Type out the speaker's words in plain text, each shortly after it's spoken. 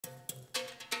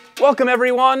Welcome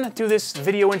everyone to this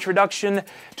video introduction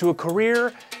to a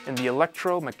career in the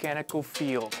electromechanical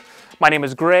field. My name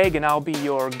is Greg and I'll be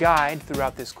your guide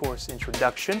throughout this course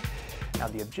introduction. Now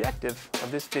the objective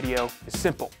of this video is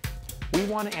simple. We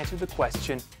want to answer the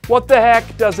question, what the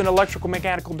heck does an electrical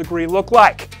mechanical degree look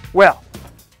like? Well,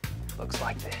 it looks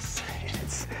like this.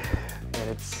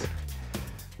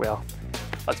 Well,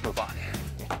 let's move on.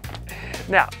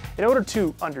 Now, in order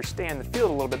to understand the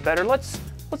field a little bit better, let's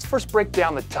first break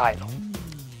down the title.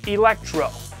 Electro.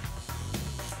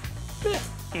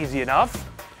 Easy enough.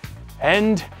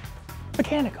 And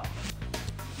mechanical.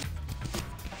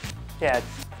 Yeah,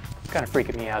 it's kind of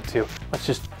freaking me out too. Let's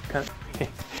just kind of,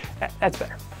 that's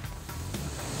better.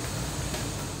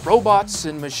 Robots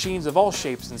and machines of all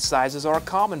shapes and sizes are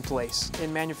commonplace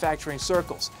in manufacturing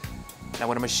circles. Now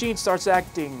when a machine starts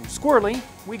acting squirrely,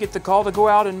 we get the call to go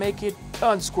out and make it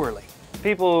unsquirrely.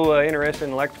 People interested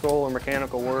in electrical or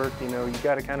mechanical work, you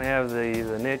got to kind of have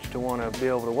the niche to want to be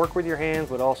able to work with your hands,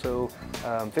 but also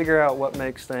figure out what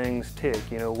makes things tick,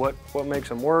 what makes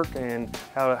them work and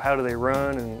how do they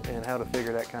run and how to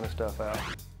figure that kind of stuff out.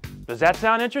 Does that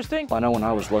sound interesting? I know when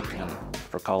I was looking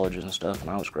for colleges and stuff and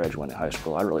I was graduating high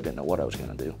school, I really didn't know what I was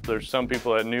going to do. There's some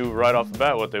people that knew right off the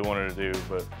bat what they wanted to do,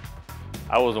 but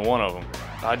I wasn't one of them.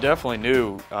 I definitely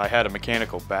knew I had a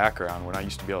mechanical background when I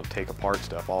used to be able to take apart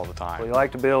stuff all the time. Well, you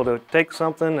like to be able to take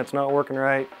something that's not working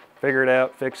right, figure it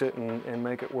out, fix it, and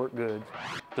make it work good.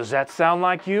 Does that sound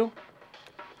like you?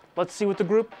 Let's see what the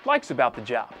group likes about the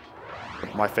job.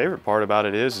 My favorite part about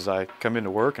it is I come into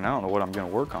work and I don't know what I'm going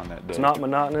to work on that day. It's not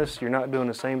monotonous. You're not doing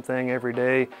the same thing every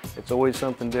day. It's always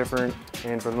something different,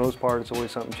 and for the most part, it's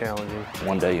always something challenging.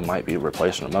 One day you might be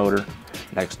replacing a motor.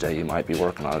 Next day you might be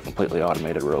working on a completely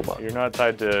automated robot. You're not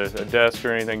tied to a desk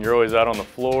or anything. You're always out on the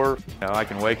floor. I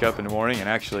can wake up in the morning and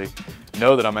actually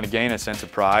know that I'm going to gain a sense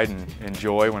of pride and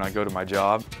joy when I go to my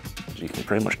job. You can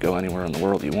pretty much go anywhere in the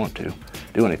world you want to,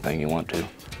 do anything you want to.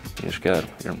 You just got,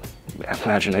 your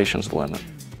imagination's the limit.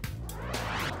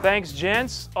 Thanks,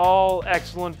 gents. All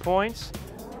excellent points.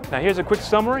 Now here's a quick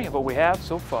summary of what we have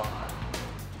so far.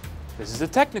 This is a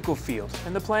technical field,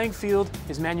 and the playing field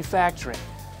is manufacturing.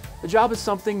 The job is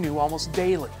something new almost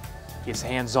daily. It's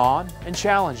hands-on and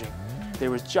challenging.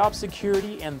 There is job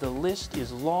security, and the list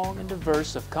is long and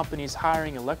diverse of companies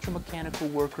hiring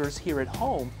electromechanical workers here at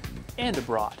home and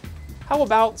abroad. How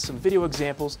about some video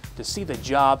examples to see the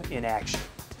job in action?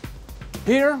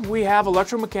 Here we have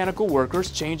electromechanical workers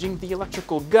changing the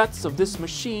electrical guts of this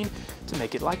machine to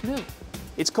make it like new.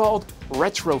 It's called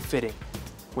retrofitting.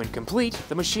 When complete,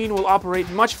 the machine will operate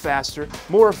much faster,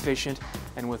 more efficient,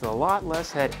 and with a lot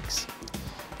less headaches.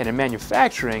 And in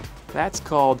manufacturing, that's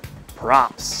called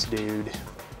props, dude.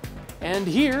 And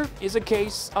here is a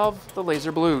case of the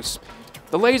laser blues.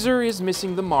 The laser is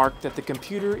missing the mark that the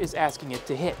computer is asking it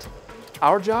to hit.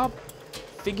 Our job?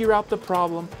 Figure out the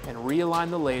problem and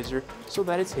realign the laser so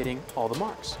that it's hitting all the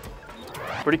marks.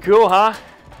 Pretty cool, huh?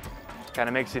 Kind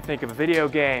of makes you think of a video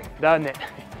game, doesn't it?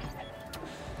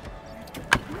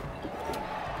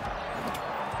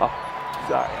 Oh,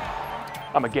 sorry.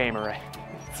 I'm a gamer,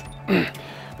 right?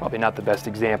 Probably not the best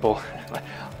example.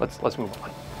 Let's move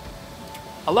on.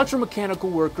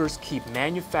 Electromechanical workers keep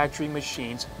manufacturing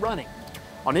machines running.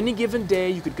 On any given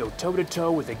day, you could go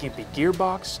toe-to-toe with a gimpy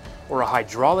gearbox, or a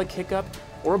hydraulic hiccup,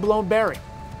 or a blown bearing.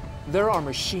 There are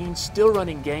machines still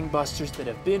running gangbusters that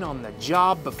have been on the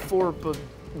job before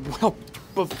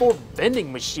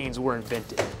vending machines were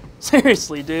invented.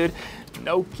 Seriously, dude,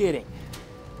 no kidding.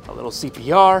 A little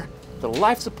CPR, a little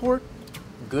life support,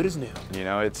 good as new.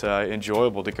 It's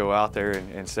enjoyable to go out there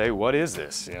and say, what is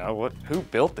this? Who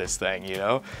built this thing?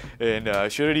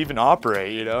 And should it even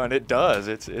operate? And it does.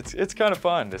 It's kind of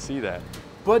fun to see that.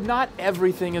 But not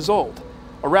everything is old.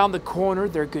 Around the corner,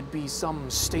 there could be some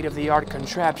state-of-the-art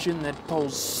contraption that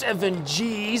pulls 7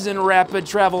 Gs in rapid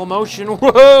travel motion.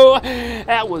 Whoa!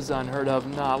 That was unheard of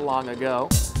not long ago.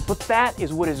 But that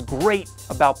is what is great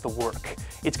about the work.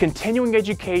 It's continuing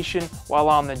education while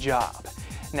on the job.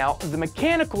 Now, the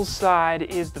mechanical side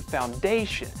is the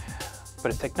foundation,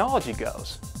 but as technology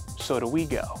goes, so do we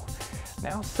go.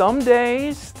 Now, some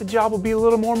days the job will be a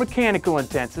little more mechanical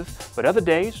intensive, but other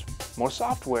days more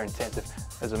software intensive.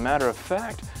 As a matter of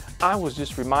fact, I was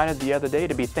just reminded the other day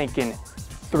to be thinking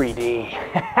 3D.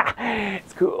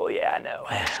 It's cool, yeah, I know.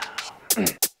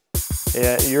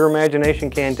 Yeah, your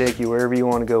imagination can take you wherever you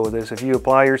want to go with this. If you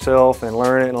apply yourself and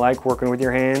learn it and like working with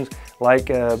your hands, like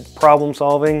problem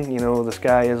solving, the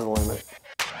sky is the limit.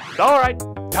 All right,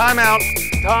 time out.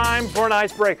 Time for an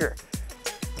icebreaker.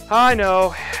 I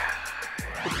know,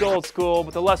 it's old school,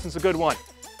 but the lesson's a good one.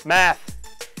 Math.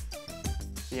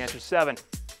 The answer's 7.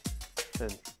 Then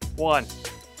 1,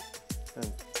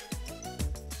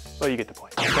 Well, you get the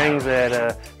point. Things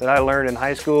that I learned in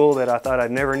high school that I thought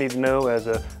I'd never need to know as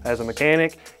a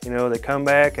mechanic, you know, that come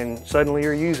back and suddenly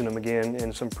you're using them again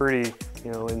in some pretty,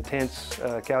 you know, intense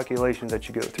calculations that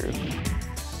you go through.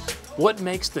 What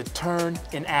makes the turn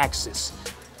in axis?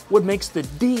 What makes the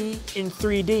D in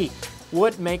 3D?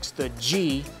 What makes the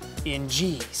G in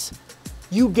G's?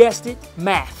 You guessed it,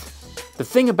 math. The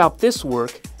thing about this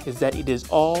work is that it is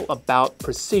all about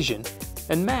precision,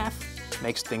 and math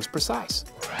makes things precise.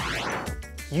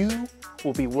 You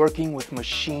will be working with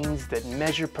machines that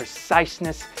measure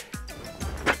preciseness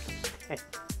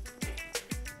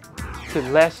to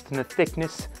less than the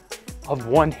thickness of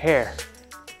one hair.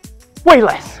 Way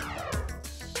less.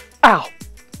 Ow.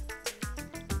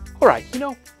 All right, you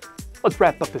know, let's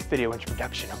wrap up this video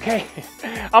introduction, okay?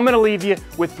 I'm gonna leave you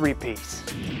with 3 P's.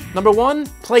 Number 1,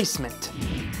 placement.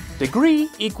 Degree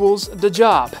equals the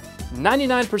job.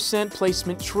 99%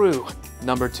 placement true.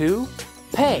 Number 2,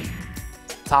 pay.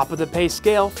 Top of the pay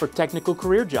scale for technical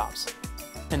career jobs.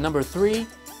 And number 3,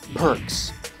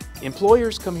 perks.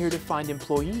 Employers come here to find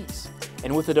employees.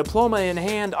 And with a diploma in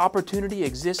hand, opportunity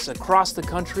exists across the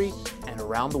country and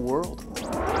around the world.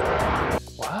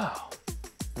 Wow.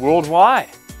 Worldwide.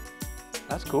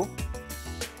 That's cool.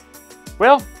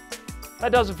 Well,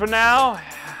 that does it for now.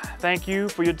 Thank you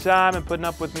for your time and putting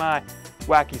up with my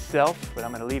wacky self, but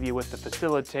I'm going to leave you with the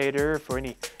facilitator for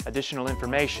any additional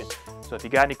information. So if you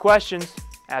got any questions,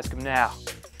 ask them now.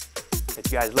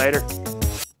 Catch you guys later.